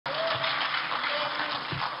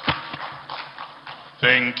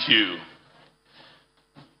Thank you.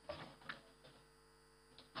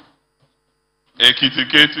 Ekiti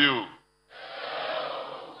o.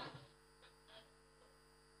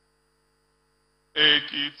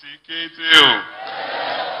 Ekiti o.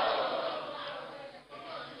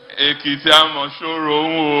 Ekiti amọ̀ṣọ́rò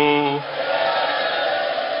o.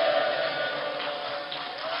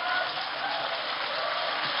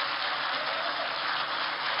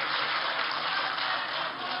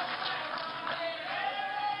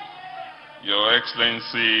 Your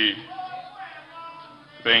Excellency,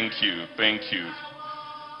 thank you.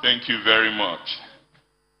 Thank you very much.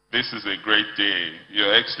 This is a great day.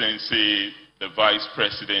 Your Excellency, the Vice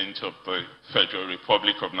President of the Federal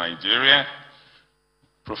Republic of Nigeria,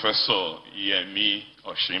 Professor Fayemi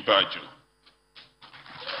Osinbajo,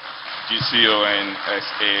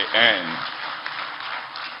 GCON-SAN.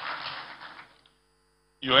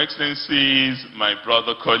 Your Excellencies, my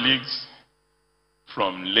brother colleagues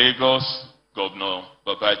from Lagos, Governor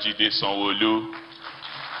Babajide Sanwo-Olu,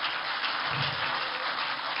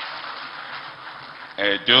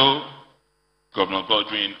 Edo, Governor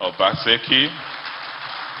Godwin Obaseki,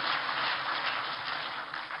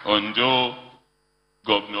 Ondo,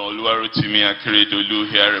 Governor Oluwarotimi Akeredolu,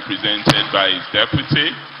 here represented by his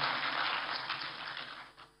deputy,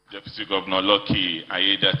 Deputy Governor Lucky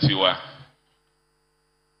Ayedatiwa.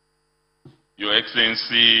 Your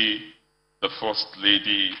Excellency, the First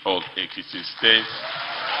Lady of Ekiti State,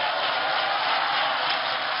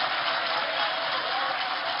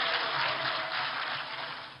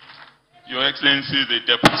 Your Excellency, the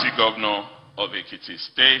Deputy Governor of Ekiti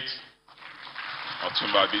State,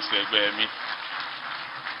 Otumba Fayemi,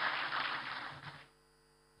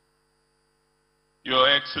 Your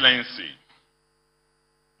Excellency,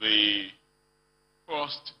 the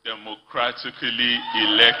first democratically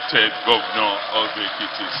elected governor of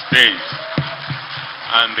Ekiti State,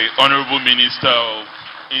 and the Honorable Minister of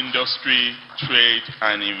Industry, Trade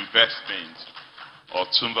and Investment,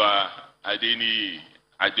 Otumba Adeniyi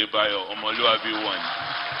Adebayo Omoluabi 1.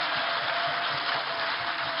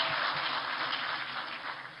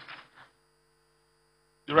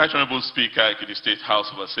 The Right Honorable Speaker, Ekiti State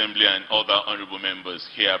House of Assembly, and other honorable members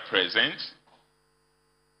here present,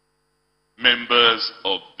 members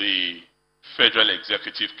of the Federal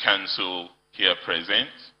Executive Council here present,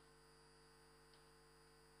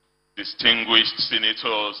 distinguished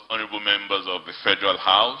senators, honorable members of the Federal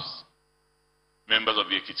House, members of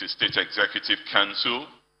the Ekiti State Executive Council,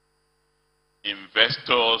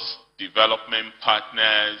 investors, development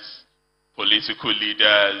partners, political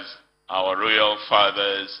leaders, our royal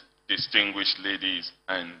fathers, distinguished ladies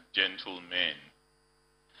and gentlemen.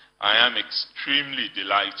 I am extremely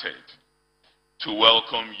delighted to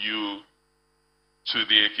welcome you to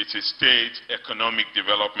the Ekiti State Economic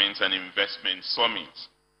Development and Investment Summit,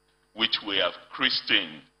 which we have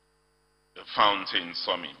christened the Fountain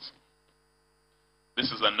Summit.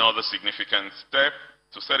 This is another significant step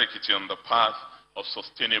to set Ekiti on the path of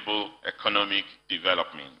sustainable economic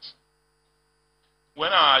development.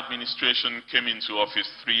 When our administration came into office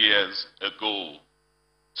 3 years ago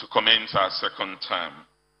to commence our second term,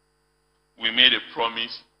 we made a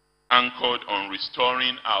promise anchored on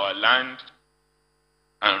restoring our land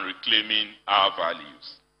and reclaiming our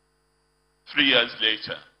values. 3 years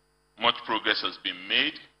later, much progress has been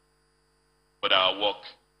made, but our work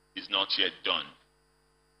is not yet done.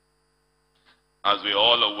 As we are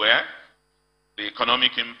all aware, the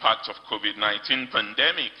economic impact of COVID-19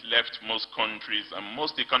 pandemic left most countries and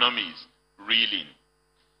most economies reeling,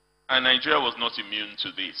 and Nigeria was not immune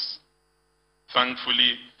to this.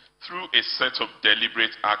 Thankfully, through a set of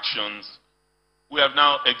deliberate actions, we have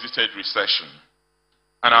now exited recession,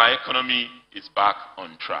 and our economy is back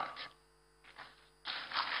on track.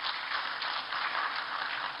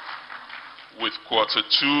 With quarter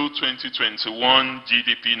 2 2021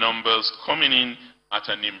 GDP numbers coming in at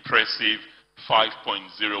an impressive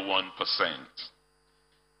 5.01%.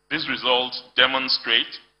 These results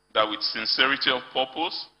demonstrate that with sincerity of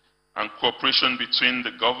purpose and cooperation between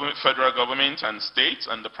the federal government and states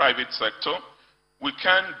and the private sector, we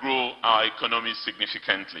can grow our economy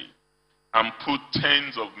significantly and put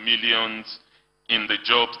tens of millions in the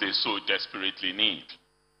jobs they so desperately need.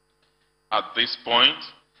 At this point,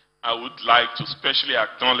 I would like to specially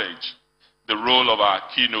acknowledge the role of our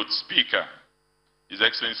keynote speaker, His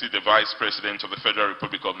Excellency the Vice President of the Federal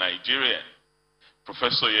Republic of Nigeria,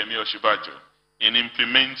 Professor Fayemi Osinbajo, in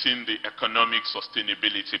implementing the Economic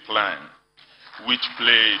Sustainability Plan, which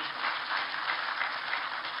played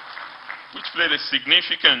a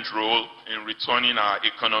significant role in returning our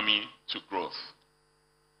economy to growth.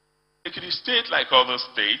 Ekiti State, like other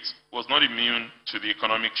states, was not immune to the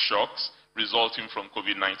economic shocks resulting from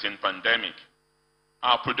COVID-19 pandemic.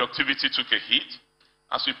 Our productivity took a hit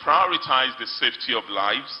as we prioritized the safety of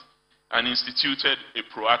lives and instituted a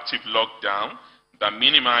proactive lockdown that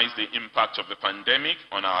minimized the impact of the pandemic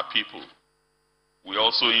on our people. We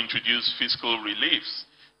also introduced fiscal reliefs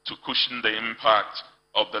to cushion the impact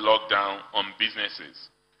of the lockdown on businesses,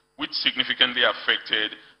 which significantly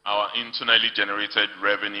affected our internally generated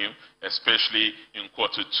revenue, especially in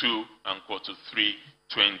Q2 and Q3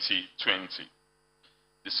 2020.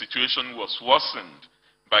 The situation was worsened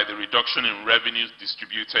by the reduction in revenues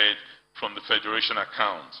distributed from the Federation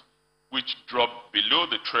account, which dropped below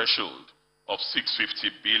the threshold of 650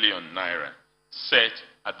 billion naira set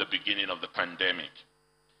at the beginning of the pandemic.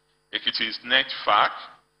 Ekiti's net FAC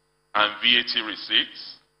and VAT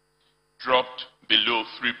receipts dropped below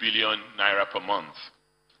 3 billion naira per month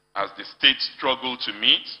as the state struggled to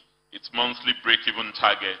meet its monthly break-even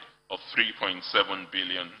target of 3.7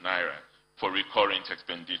 billion naira for recurrent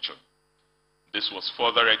expenditure. This was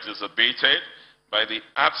further exacerbated by the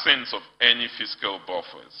absence of any fiscal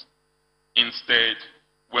buffers. Instead,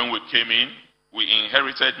 when we came in, we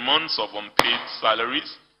inherited months of unpaid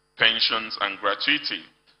salaries, pensions, and gratuity,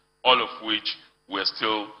 all of which we're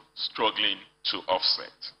still struggling to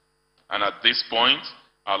offset. And at this point,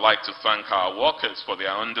 I'd like to thank our workers for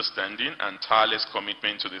their understanding and tireless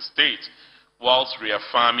commitment to the state, whilst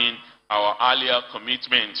reaffirming our earlier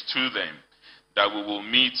commitment to them that we will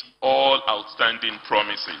meet all outstanding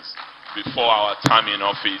promises before our time in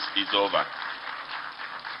office is over.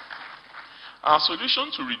 Our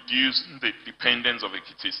solution to reduce the dependence of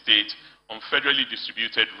Ekiti State on federally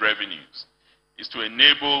distributed revenues is to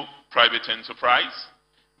enable private enterprise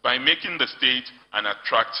by making the state an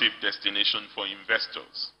attractive destination for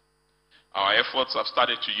investors. Our efforts have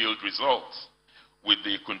started to yield results, with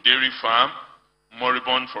the Kunderi farm,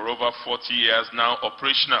 moribund for over 40 years, now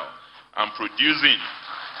operational and producing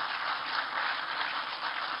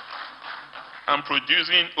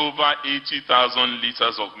over 80,000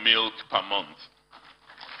 liters of milk per month.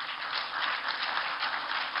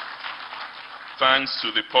 Thanks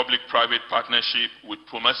to the public-private partnership with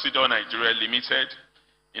Promasido Nigeria Limited,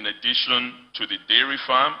 in addition to the dairy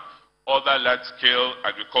farm, other large-scale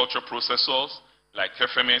agriculture processors like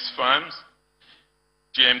FMS Farms,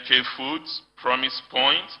 GMK Foods, Promise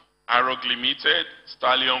Point, Arog Limited,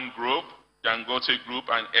 Stallion Group, Dangote Group,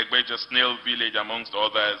 and Egbeja Snail Village, amongst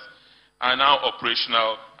others, are now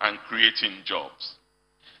operational and creating jobs.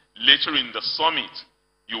 Later in the summit,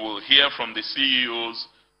 you will hear from the CEOs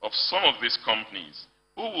of some of these companies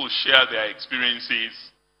who will share their experiences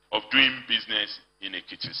of doing business in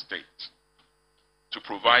Ekiti State. To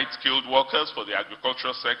provide skilled workers for the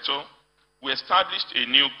agricultural sector, we established a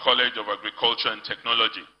new College of Agriculture and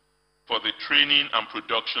Technology for the training and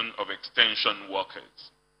production of extension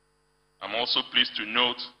workers. I'm also pleased to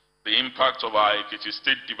note the impact of our Ekiti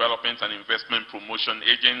State Development and Investment Promotion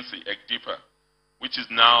Agency, ECDIPA, which is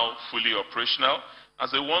now fully operational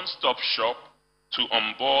as a one-stop shop to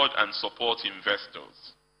onboard and support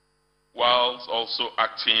investors, whilst also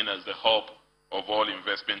acting as the hub of all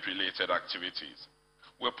investment-related activities.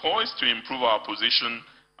 We're poised to improve our position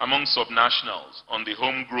among subnationals on the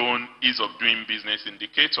homegrown ease of doing business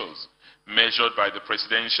indicators measured by the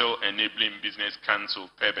Presidential Enabling Business Council,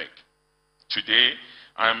 PEBEC. Today,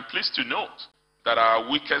 I am pleased to note that our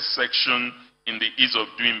weakest section in the ease of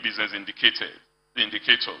doing business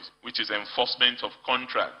indicators, which is enforcement of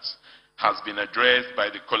contracts, has been addressed by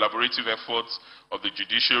the collaborative efforts of the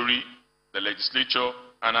judiciary, the legislature,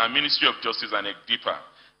 and our Ministry of Justice and ECDIPA,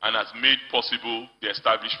 and has made possible the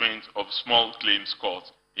establishment of small claims court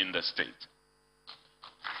in the state.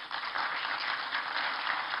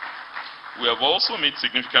 We have also made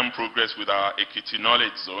significant progress with our Ekiti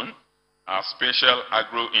Knowledge Zone, our Special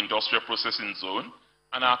Agro-Industrial Processing Zone,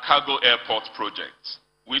 and our Cargo Airport projects,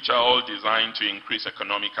 which are all designed to increase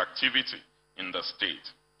economic activity in the state.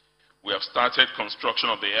 We have started construction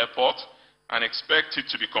of the airport and expect it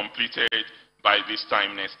to be completed by this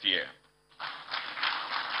time next year.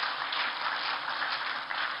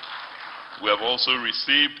 We have also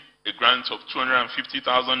received a grant of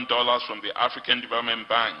 $250,000 from the African Development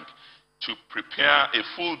Bank to prepare a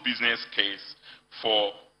full business case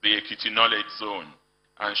for the Ekiti Knowledge Zone,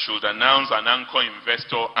 and should announce an anchor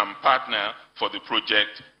investor and partner for the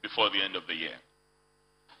project before the end of the year.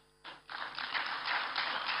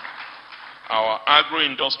 Our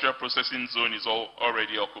agro-industrial processing zone is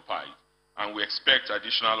already occupied, and we expect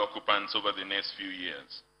additional occupants over the next few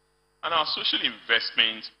years. And our social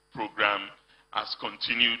investment program has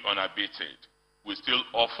continued unabated. We still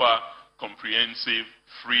offer comprehensive,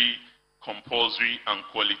 free, compulsory and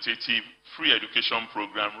qualitative free education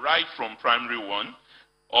program right from primary 1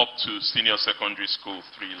 up to senior secondary school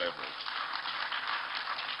 3 level.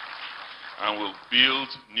 And we've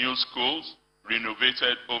built new schools,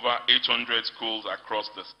 renovated over 800 schools across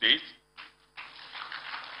the state,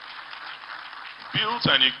 built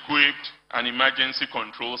and equipped an emergency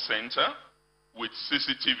control center with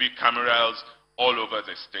CCTV cameras all over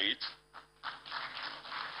the state,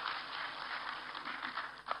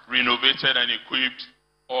 renovated and equipped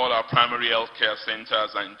all our primary health care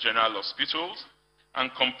centers and general hospitals,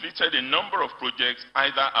 and completed a number of projects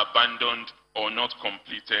either abandoned or not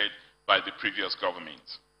completed by the previous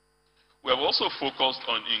government. We have also focused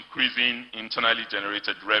on increasing internally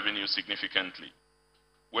generated revenue significantly.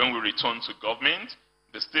 When we returned to government,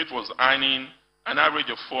 the state was earning an average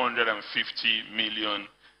of 450 million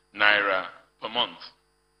naira per month.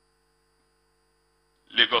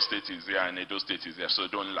 Lagos State is there and Edo State is there, so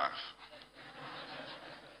don't laugh.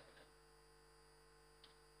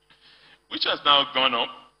 Which has now gone up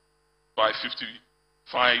by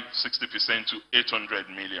 55–60% to 800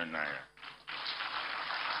 million naira.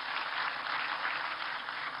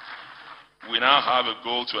 We now have a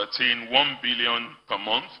goal to attain 1 billion per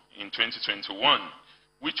month in 2021,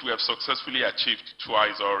 which we have successfully achieved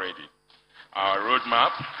twice already. Our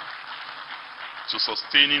roadmap to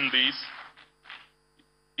sustaining this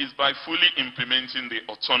is by fully implementing the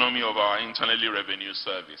autonomy of our internally revenue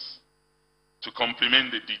service to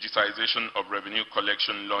complement the digitization of revenue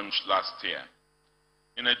collection launched last year.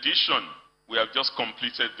 In addition, we have just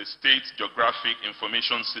completed the state's geographic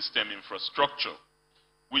information system infrastructure,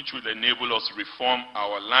 which will enable us to reform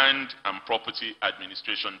our land and property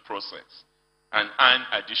administration process and earn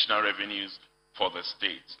additional revenues for the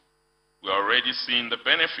state. We are already seeing the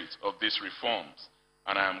benefits of these reforms,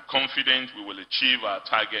 and I am confident we will achieve our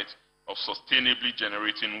target of sustainably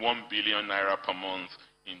generating 1 billion naira per month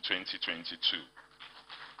in 2022.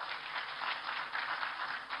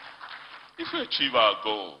 If we achieve our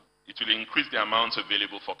goal, it will increase the amount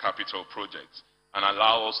available for capital projects and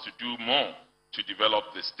allow us to do more to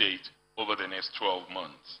develop the state over the next 12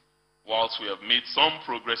 months. Whilst we have made some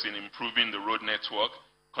progress in improving the road network,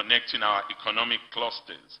 connecting our economic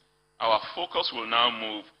clusters, our focus will now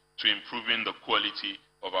move to improving the quality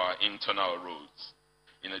of our internal roads.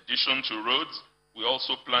 In addition to roads, we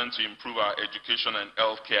also plan to improve our education and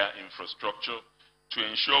healthcare infrastructure to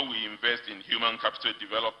ensure we invest in human capital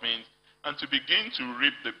development and to begin to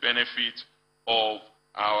reap the benefit of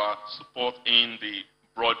our support in the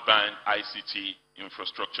broadband ICT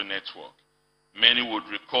infrastructure network. Many would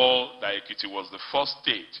recall that Ekiti was the first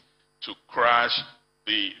state to crash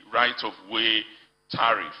the right-of-way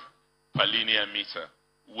tariff per linear meter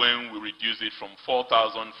when we reduced it from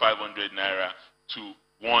 4,500 naira to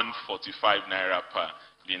 145 naira per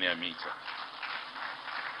linear meter.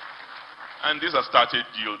 And this has started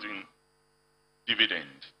yielding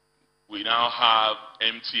dividend. We now have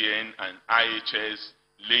MTN and IHS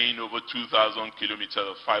laying over 2,000 kilometers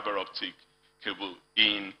of fiber optic cable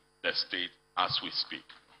in the state as we speak.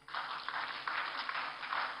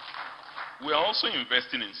 We are also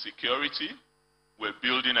investing in security. We're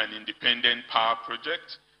building an independent power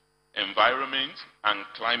project, environment and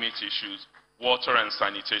climate issues, water and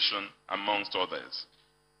sanitation, amongst others.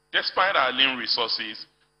 Despite our lean resources,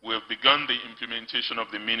 we have begun the implementation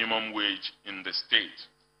of the minimum wage in the state.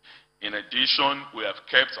 In addition, we have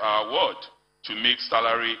kept our word to make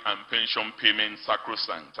salary and pension payments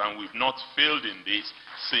sacrosanct, and we've not failed in this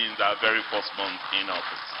since our very first month in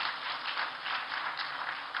office.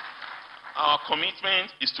 Our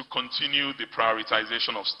commitment is to continue the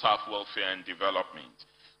prioritization of staff welfare and development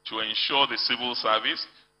to ensure the civil service,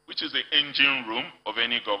 which is the engine room of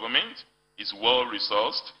any government, is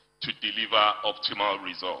well-resourced to deliver optimal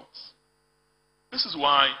results. This is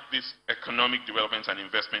why this Economic Development and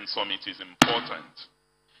Investment Summit is important.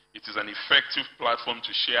 It is an effective platform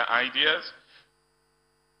to share ideas,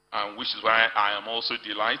 which is why I am also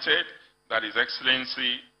delighted that His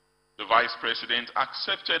Excellency, the Vice President,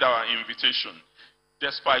 accepted our invitation,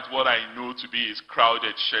 despite what I know to be his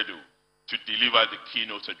crowded schedule, to deliver the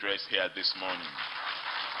keynote address here this morning.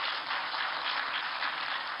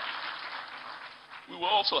 We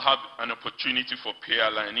will also have an opportunity for peer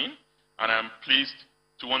learning, and I'm pleased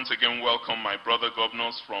to once again welcome my brother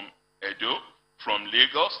governors from Edo, from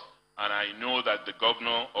Lagos, and I know that the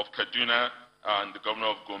governor of Kaduna and the governor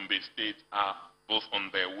of Gombe State are both on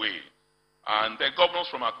their way. And they're governors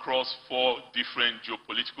from across 4 different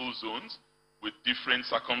geopolitical zones with different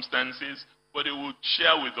circumstances, but they will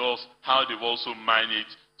share with us how they've also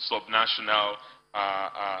managed subnational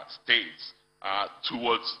states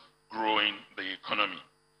towards growing the economy.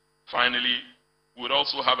 Finally, we would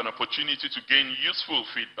also have an opportunity to gain useful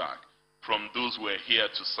feedback from those who are here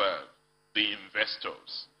to serve, the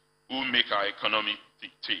investors, who make our economy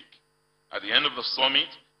tick. At the end of the summit,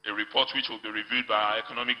 a report which will be reviewed by our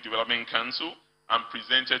Economic Development Council and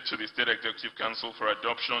presented to the State Executive Council for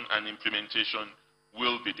adoption and implementation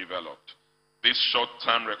will be developed. These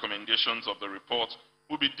short-term recommendations of the report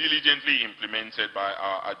will be diligently implemented by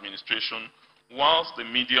our administration, whilst the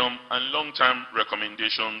medium and long-term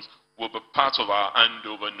recommendations will be part of our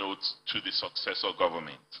handover notes to the successor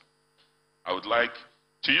government. I would like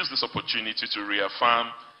to use this opportunity to reaffirm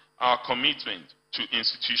our commitment to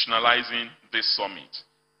institutionalizing this summit,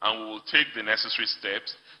 and we will take the necessary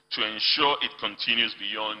steps to ensure it continues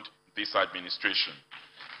beyond this administration.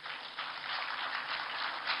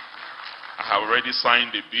 I have already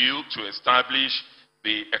signed a bill to establish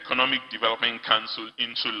the Economic Development Council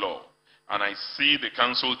into law, and I see the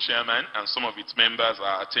council chairman and some of its members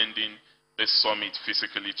are attending this summit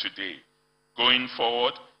physically today. Going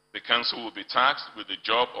forward, the council will be tasked with the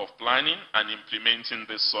job of planning and implementing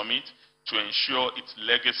this summit to ensure its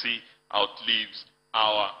legacy outlives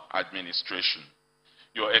our administration.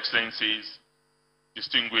 Your Excellencies,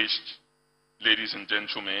 distinguished ladies and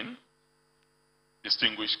gentlemen,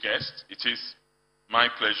 distinguished guests, it is my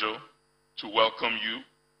pleasure to welcome you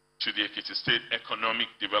to the Ekiti State Economic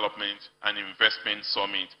Development and Investment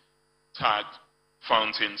Summit, tagged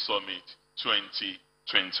Fountain Summit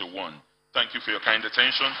 2021. Thank you for your kind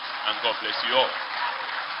attention, and God bless you all.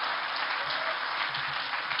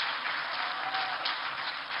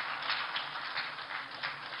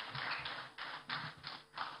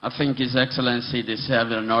 I think His Excellency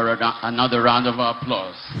deserves another round of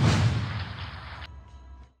applause.